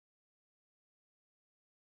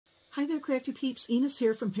Hi there, Crafty Peeps. Enis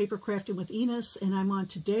here from Paper Crafting with Enis, and I'm on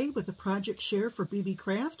today with a project share for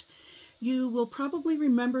Beebeecraft. You will probably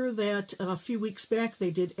remember that a few weeks back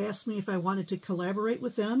they did ask me if I wanted to collaborate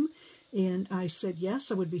with them, and I said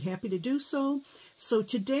yes, I would be happy to do so. So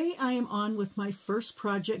today I am on with my first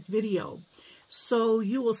project video. So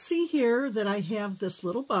you will see here that I have this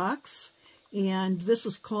little box, and this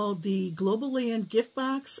is called the Globleland gift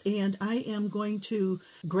box, and I am going to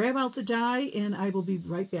grab out the die and I will be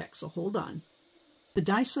right back, so hold on. The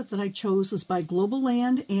die set that I chose is by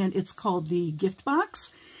Globleland and it's called the gift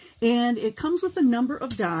box, and it comes with a number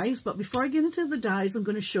of dies, but before I get into the dies I'm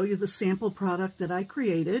going to show you the sample product that I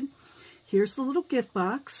created. Here's the little gift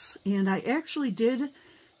box, and I actually did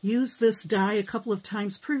use this die a couple of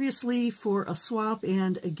times previously for a swap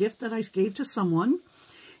and a gift that I gave to someone.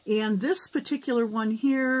 And this particular one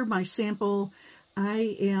here, my sample,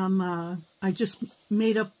 I just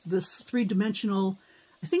made up this three-dimensional,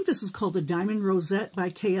 I think this is called a Diamond Rosette by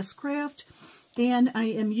KS Craft, and I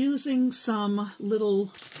am using some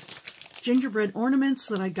little gingerbread ornaments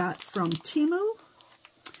that I got from Temu.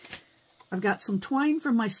 I've got some twine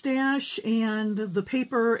from my stash, and the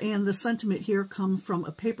paper and the sentiment here come from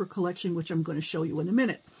a paper collection, which I'm going to show you in a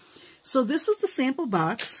minute. So this is the sample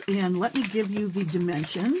box, and let me give you the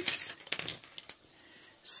dimensions.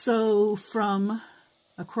 So from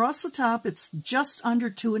across the top, it's just under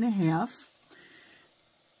 2.5.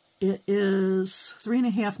 It is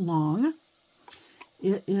 3.5 long.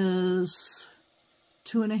 It is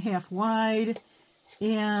 2.5 wide,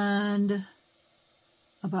 and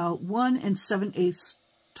about 1 7/8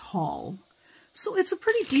 tall. So it's a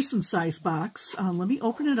pretty decent sized box. Let me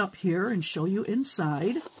open it up here and show you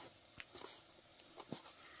inside.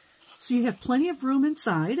 So you have plenty of room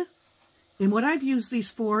inside, and what I've used these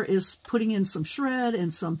for is putting in some shred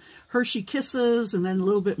and some Hershey Kisses and then a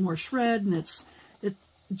little bit more shred, and it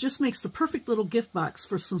just makes the perfect little gift box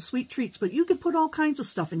for some sweet treats, but you can put all kinds of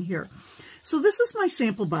stuff in here. So this is my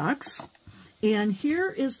sample box, and here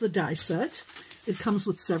is the die set. It comes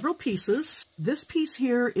with several pieces. This piece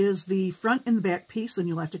here is the front and the back piece, and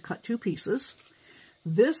you'll have to cut 2 pieces.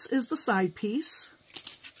 This is the side piece.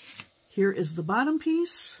 Here is the bottom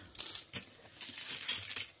piece,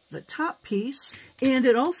 the top piece, and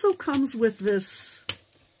it also comes with this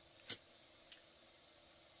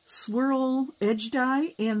swirl edge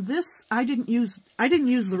die, and this I didn't use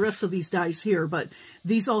the rest of these dies here, but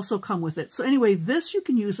these also come with it. So anyway, this you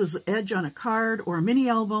can use as an edge on a card or a mini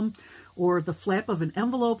album or the flap of an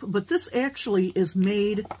envelope, but this actually is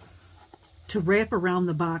made to wrap around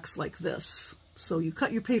the box like this. So you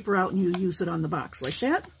cut your paper out and you use it on the box like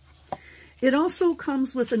that. It also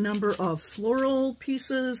comes with a number of floral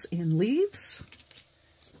pieces and leaves.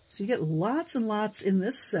 So you get lots and lots in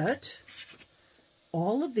this set.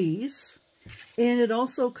 All of these. And it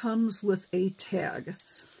also comes with a tag.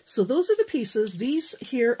 So those are the pieces. These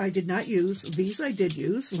here I did not use. These I did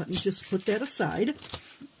use. Let me just put that aside.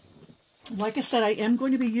 Like I said, I am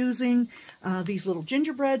going to be using these little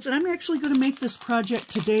gingerbreads, and I'm actually going to make this project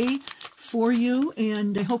today for you,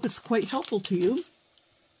 and I hope it's quite helpful to you.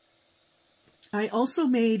 I also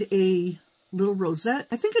made a little rosette.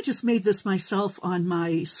 I think I just made this myself on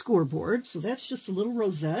my scoreboard, so that's just a little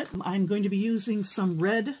rosette. I'm going to be using some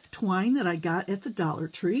red twine that I got at the Dollar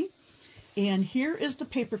Tree. And here is the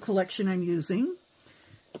paper collection I'm using.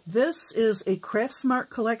 This is a Craft Smart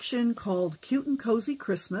collection called Cute and Cozy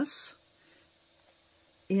Christmas.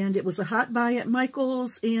 And it was a hot buy at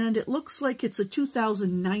Michael's, and it looks like it's a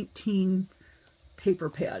 2019 paper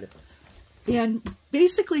pad. And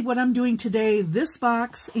basically what I'm doing today, this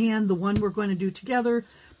box and the one we're going to do together,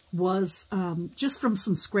 was just from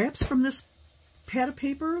some scraps from this pad of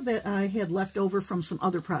paper that I had left over from some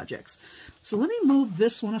other projects. So let me move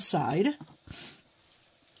this one aside,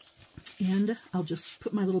 and I'll just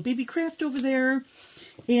put my little Beebeecraft over there.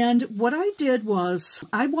 And what I did was,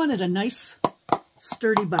 I wanted a nice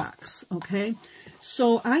sturdy box, okay?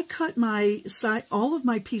 So I cut all of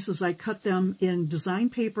my pieces, I cut them in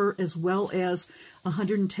design paper as well as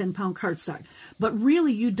 110-pound cardstock. But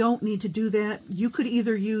really, you don't need to do that. You could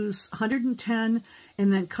either use 110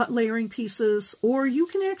 and then cut layering pieces, or you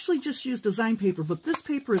can actually just use design paper. But this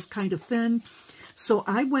paper is kind of thin, so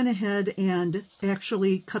I went ahead and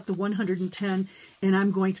actually cut the 110, and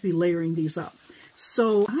I'm going to be layering these up.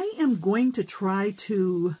 So I am going to try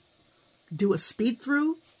to do a speed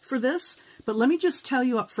through for this. But let me just tell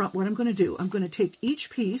you up front what I'm going to do. I'm going to take each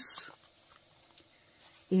piece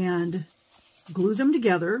and glue them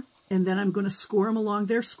together, and then I'm going to score them along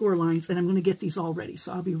their score lines, and I'm going to get these all ready.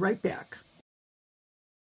 So I'll be right back.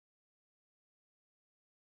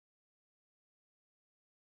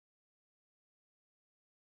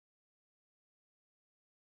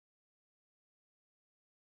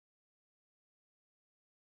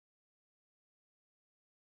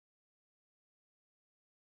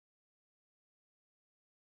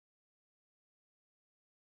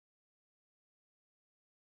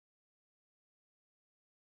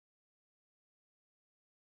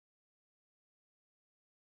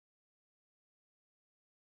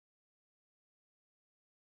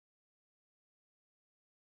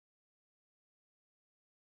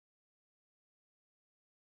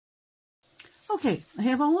 Okay, I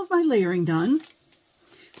have all of my layering done.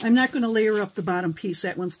 I'm not going to layer up the bottom piece.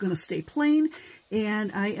 That one's going to stay plain.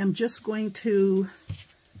 And I am just going to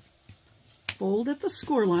fold at the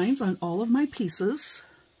score lines on all of my pieces.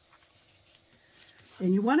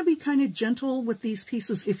 And you want to be kind of gentle with these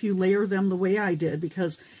pieces if you layer them the way I did,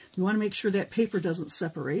 because you want to make sure that paper doesn't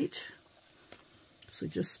separate. So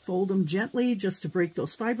just fold them gently just to break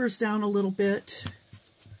those fibers down a little bit.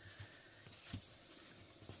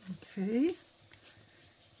 Okay.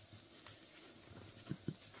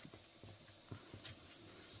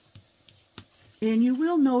 And you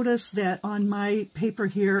will notice that on my paper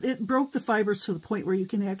here, it broke the fibers to the point where you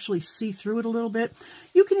can actually see through it a little bit.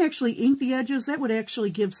 You can actually ink the edges. That would actually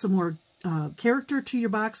give some more character to your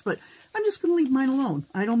box, but I'm just going to leave mine alone.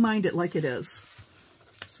 I don't mind it like it is.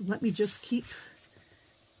 So let me just keep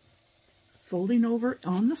folding over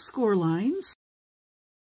on the score lines.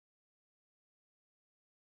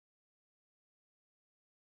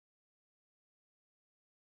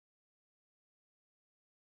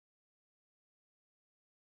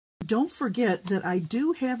 Don't forget that I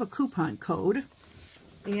do have a coupon code,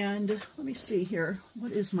 and let me see here.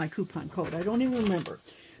 What is my coupon code? I don't even remember,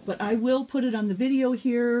 but I will put it on the video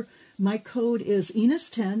here. My code is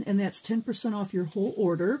Enis10, and that's 10% off your whole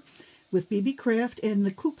order with Beebeecraft, and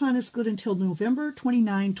the coupon is good until November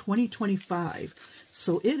 29, 2025.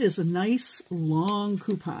 So it is a nice long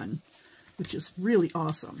coupon, which is really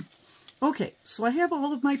awesome. Okay, so I have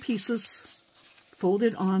all of my pieces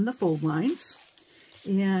folded on the fold lines.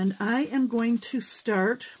 And I am going to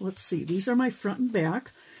start, let's see, these are my front and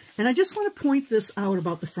back. And I just want to point this out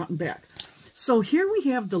about the front and back. So here we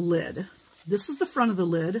have the lid. This is the front of the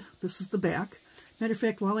lid. This is the back. Matter of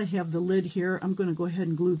fact, while I have the lid here, I'm going to go ahead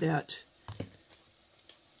and glue that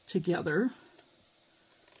together.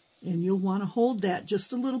 And you'll want to hold that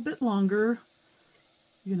just a little bit longer.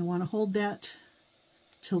 You're going to want to hold that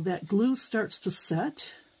till that glue starts to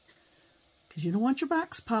set, because you don't want your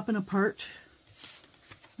box popping apart.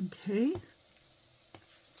 Okay,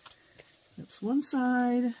 that's one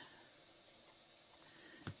side,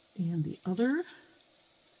 and the other.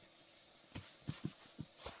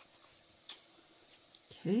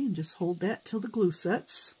 Okay, and just hold that till the glue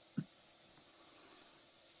sets.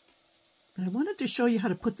 But I wanted to show you how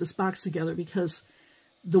to put this box together, because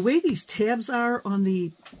the way these tabs are on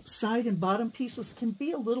the side and bottom pieces can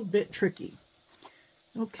be a little bit tricky.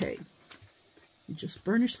 Okay, you just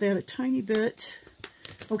burnish that a tiny bit.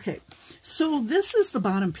 Okay, so this is the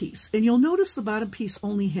bottom piece, and you'll notice the bottom piece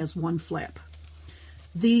only has one flap.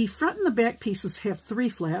 The front and the back pieces have 3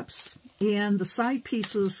 flaps, and the side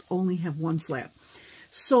pieces only have 1 flap.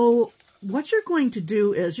 So what you're going to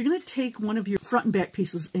do is you're going to take one of your front and back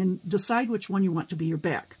pieces and decide which one you want to be your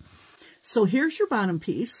back. So here's your bottom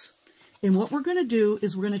piece, and what we're going to do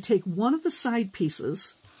is we're going to take one of the side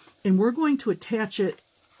pieces, and we're going to attach it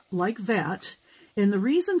like that. And the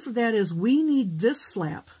reason for that is we need this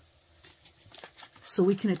flap so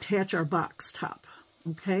we can attach our box top,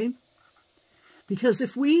 okay? Because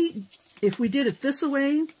if we did it this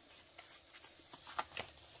way,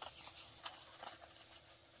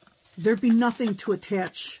 there'd be nothing to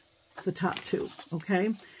attach the top to,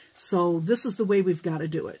 okay? So this is the way we've got to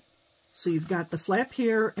do it. So you've got the flap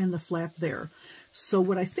here and the flap there. So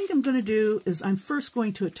what I think I'm going to do is I'm first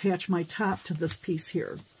going to attach my top to this piece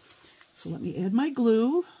here. So let me add my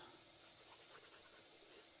glue.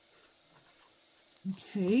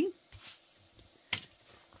 Okay.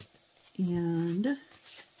 And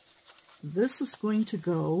this is going to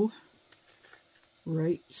go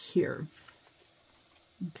right here.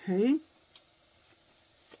 Okay.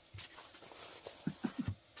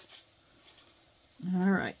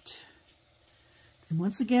 All right. And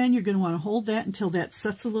once again, you're going to want to hold that until that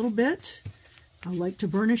sets a little bit. I like to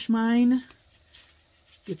burnish mine.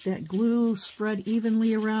 Get that glue spread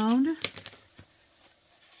evenly around.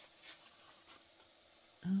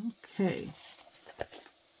 Okay.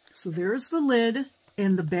 So there's the lid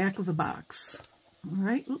and the back of the box. All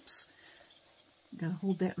right, oops. Got to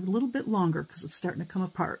hold that a little bit longer because it's starting to come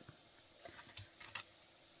apart.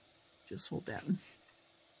 Just hold that.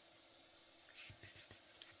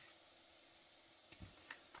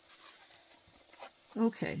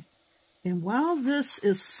 Okay. And while this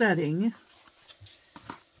is setting,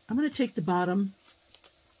 I'm going to take the bottom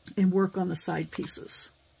and work on the side pieces.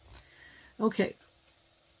 Okay,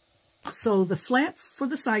 so the flap for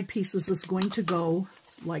the side pieces is going to go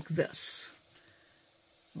like this.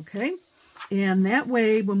 Okay, and that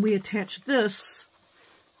way when we attach this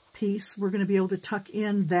piece, we're going to be able to tuck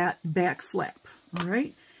in that back flap. All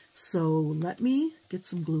right, so let me get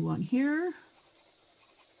some glue on here.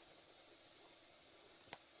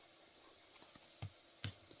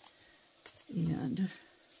 And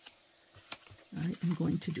I am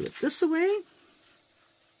going to do it this way.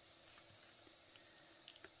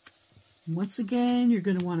 Once again, you're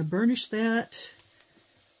going to want to burnish that.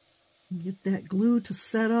 Get that glue to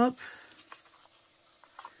set up.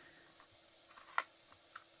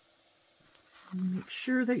 Make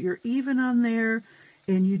sure that you're even on there,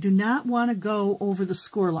 and you do not want to go over the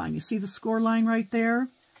score line. You see the score line right there?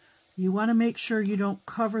 You want to make sure you don't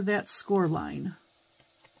cover that score line.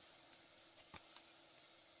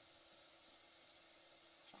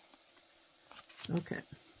 Okay.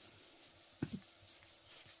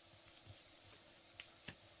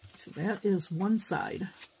 So that is one side.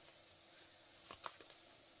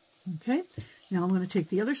 Okay, now I'm going to take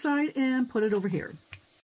the other side and put it over here.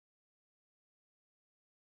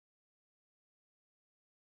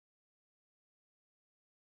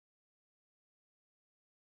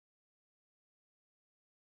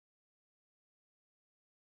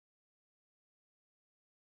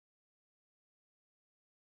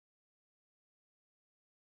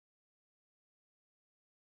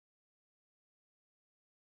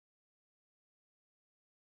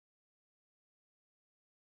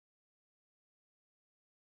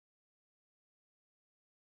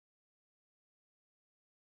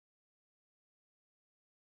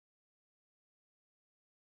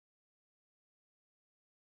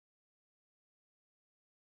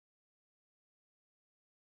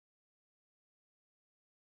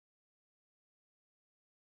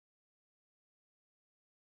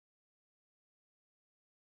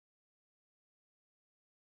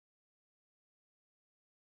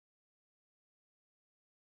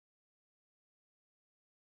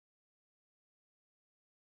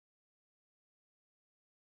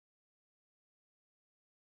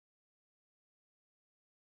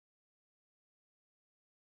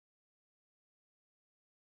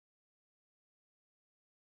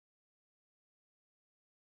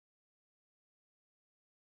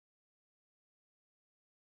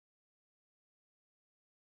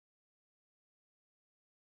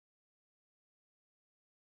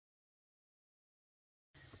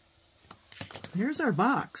 There's our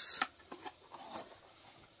box.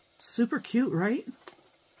 Super cute, right?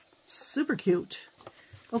 Super cute.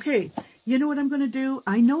 Okay, you know what I'm going to do?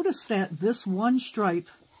 I noticed that this one stripe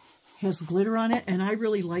has glitter on it, and I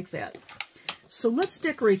really like that. So let's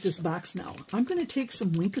decorate this box now. I'm going to take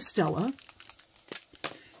some Wink of Stella,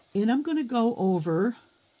 and I'm going to go over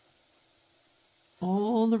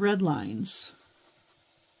all the red lines,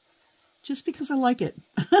 just because I like it.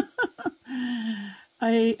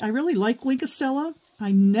 I really like Wink of Stella.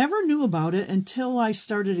 I never knew about it until I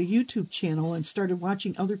started a YouTube channel and started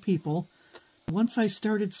watching other people. Once I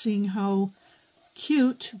started seeing how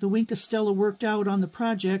cute the Wink of Stella worked out on the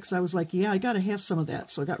projects, I was like, yeah, I got to have some of that.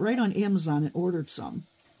 So I got right on Amazon and ordered some.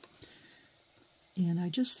 And I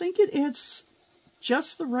just think it adds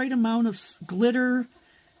just the right amount of glitter,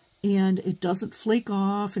 and it doesn't flake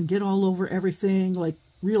off and get all over everything like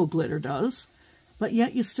real glitter does. But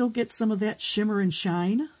yet you still get some of that shimmer and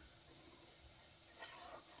shine.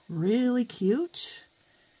 Really cute.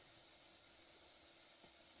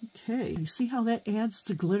 Okay, you see how that adds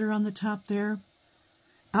the glitter on the top there?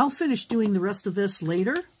 I'll finish doing the rest of this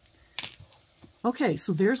later. Okay,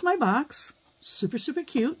 so there's my box. Super, super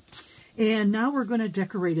cute. And now we're going to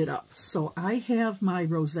decorate it up. So I have my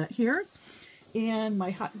rosette here, and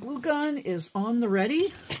my hot glue gun is on the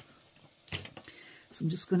ready. So I'm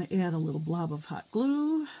just going to add a little blob of hot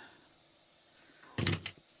glue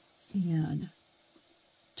and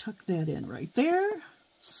tuck that in right there.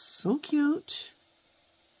 So cute.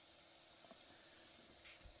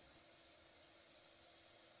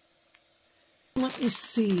 Let me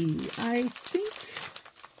see. I think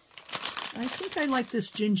I like this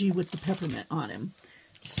Gingy with the peppermint on him.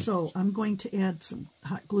 So I'm going to add some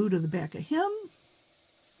hot glue to the back of him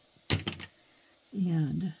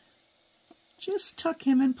and just tuck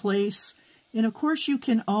him in place. And of course you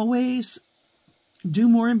can always do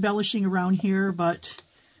more embellishing around here, but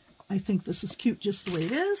I think this is cute just the way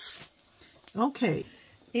it is. Okay,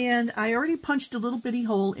 and I already punched a little bitty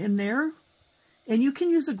hole in there. And you can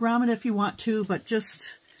use a grommet if you want to, but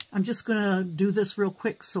I'm just going to do this real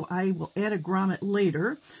quick, so I will add a grommet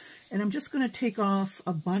later. And I'm just going to take off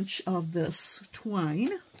a bunch of this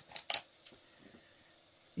twine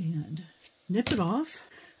and nip it off.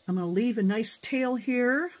 I'm going to leave a nice tail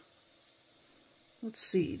here. Let's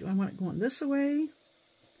see, do I want it going this way?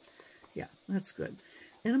 Yeah, that's good.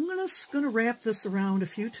 And I'm going to wrap this around a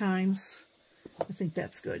few times. I think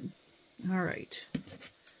that's good. All right.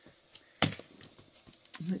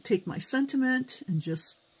 I'm going to take my sentiment and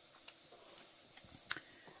just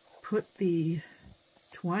put the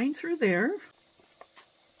twine through there.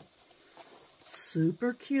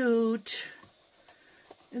 Super cute.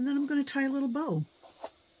 And then I'm going to tie a little bow.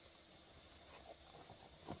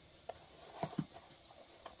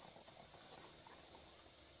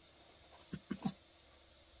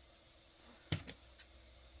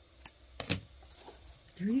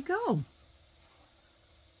 There you go.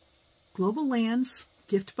 Globleland's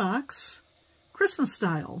gift box, Christmas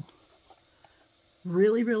style.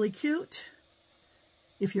 Really, really cute.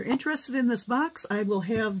 If you're interested in this box, I will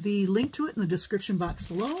have the link to it in the description box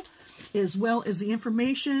below, as well as the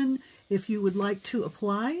information if you would like to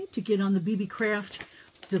apply to get on the Beebeecraft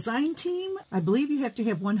design team. I believe you have to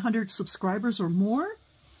have 100 subscribers or more.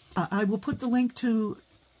 I will put the link to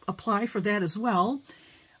apply for that as well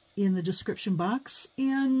in the description box.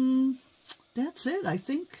 And that's it, I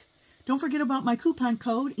think. Don't forget about my coupon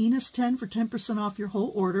code, Enis10, for 10% off your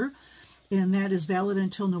whole order. And that is valid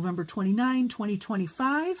until November 29,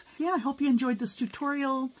 2025. Yeah, I hope you enjoyed this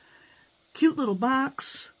tutorial. Cute little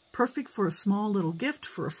box. Perfect for a small little gift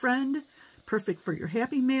for a friend. Perfect for your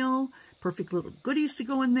Happy Mail. Perfect little goodies to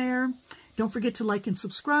go in there. Don't forget to like and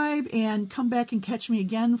subscribe. And come back and catch me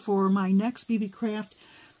again for my next Beebeecraft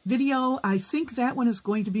video. I think that one is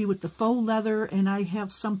going to be with the faux leather. And I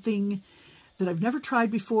have something that I've never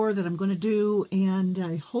tried before that I'm going to do, and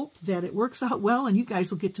I hope that it works out well and you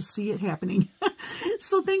guys will get to see it happening.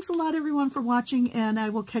 So thanks a lot everyone for watching, and I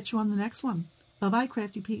will catch you on the next one. Bye-bye,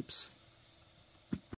 Crafty Peeps.